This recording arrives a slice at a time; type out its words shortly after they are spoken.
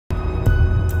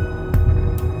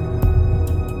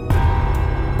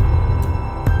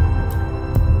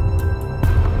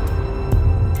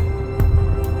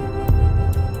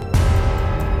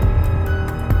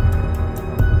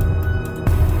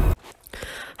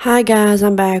Hi guys,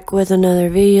 I'm back with another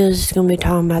video. This is going to be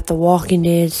talking about The Walking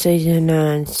Dead Season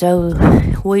 9.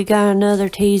 So, we got another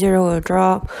teaser that will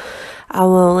drop. I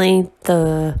will link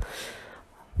the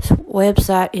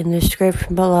website in the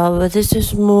description below. But this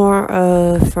is more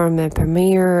from the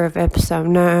premiere of Episode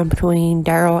 9 between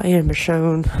Daryl and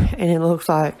Michone. And it looks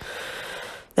like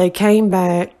they came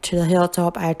back to the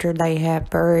hilltop after they had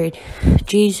buried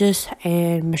Jesus.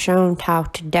 And Michone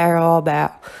talked to Daryl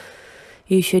about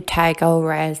you should take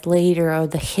over as leader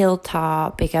of the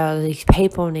hilltop because these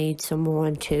people need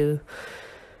someone to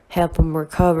help them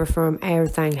recover from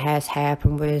everything has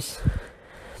happened with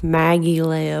Maggie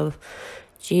live,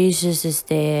 Jesus is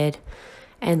dead,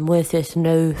 and with this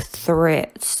new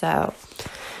threat. So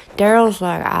Daryl's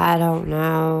like, I don't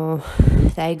know.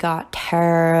 They got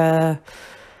Tara.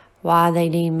 Why they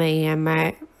need me? And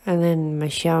then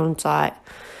Michonne's like,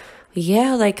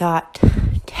 yeah, they got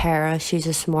Tara. She's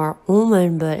a smart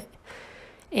woman, but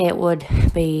it would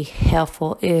be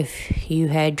helpful if you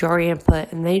had your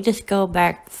input. And they just go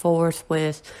back and forth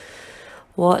with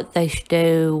what they should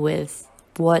do with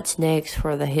what's next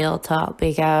for the hilltop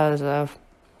because of,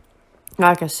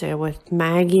 like I said, with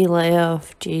Maggie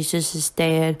left, Jesus is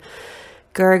dead,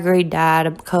 Gregory died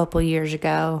a couple years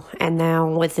ago, and now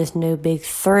with this new big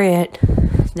threat,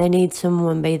 they need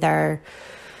someone to be there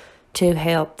to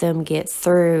help them get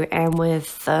through. And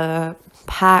with the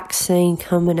Pike scene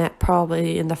coming up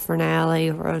probably in the finale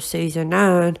of Season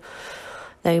 9,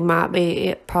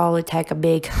 it probably take a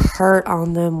big hurt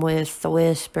on them with the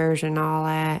whispers and all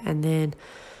that. And then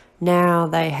now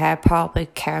they have probably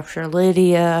captured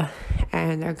Lydia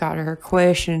and they got her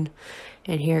question.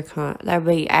 And there'll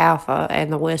be Alpha,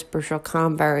 and the whispers will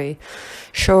come very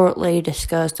shortly,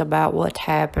 discussed about what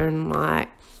happened. Like,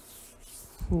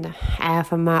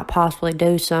 Alpha might possibly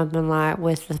do something like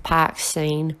with the Pike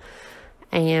scene.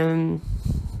 And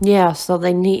yeah, so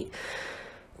they need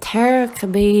Tara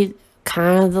could be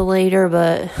kind of the leader,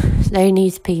 but they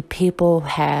need to be people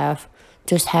have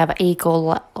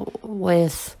equal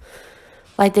with,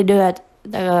 like they do at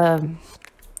the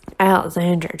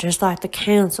Alexander, just like the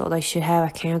council. They should have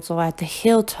a council at the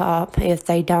hilltop if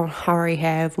they don't already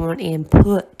have one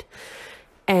input.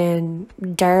 And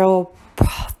Daryl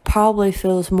probably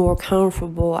feels more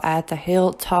comfortable at the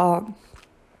hilltop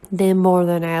than more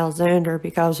than Alexander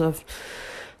because of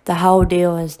the whole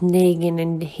deal is Negan,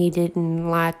 and he didn't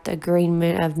like the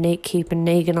agreement of Nick keeping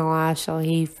Negan alive, so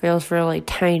he feels really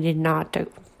tainted not to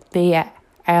be at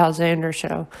Alexander,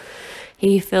 so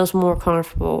he feels more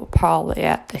comfortable probably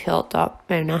at the hilltop.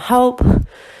 And I hope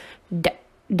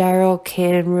Daryl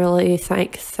can really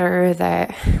think through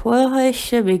that, well, it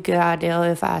should be a good idea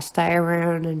if I stay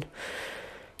around and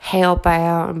help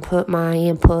out and put my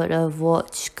input of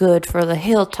what's good for the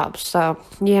hilltop. So,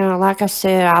 yeah, like I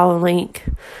said, I'll link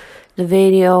the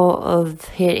video of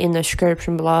it in the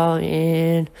description below.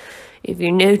 And if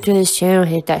you're new to this channel,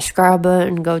 hit that subscribe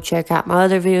button. Go check out my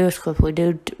other videos because we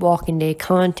do Walking Dead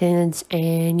contents.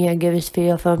 And, yeah, give this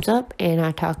video a thumbs up. And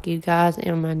I'll talk to you guys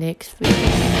in my next video.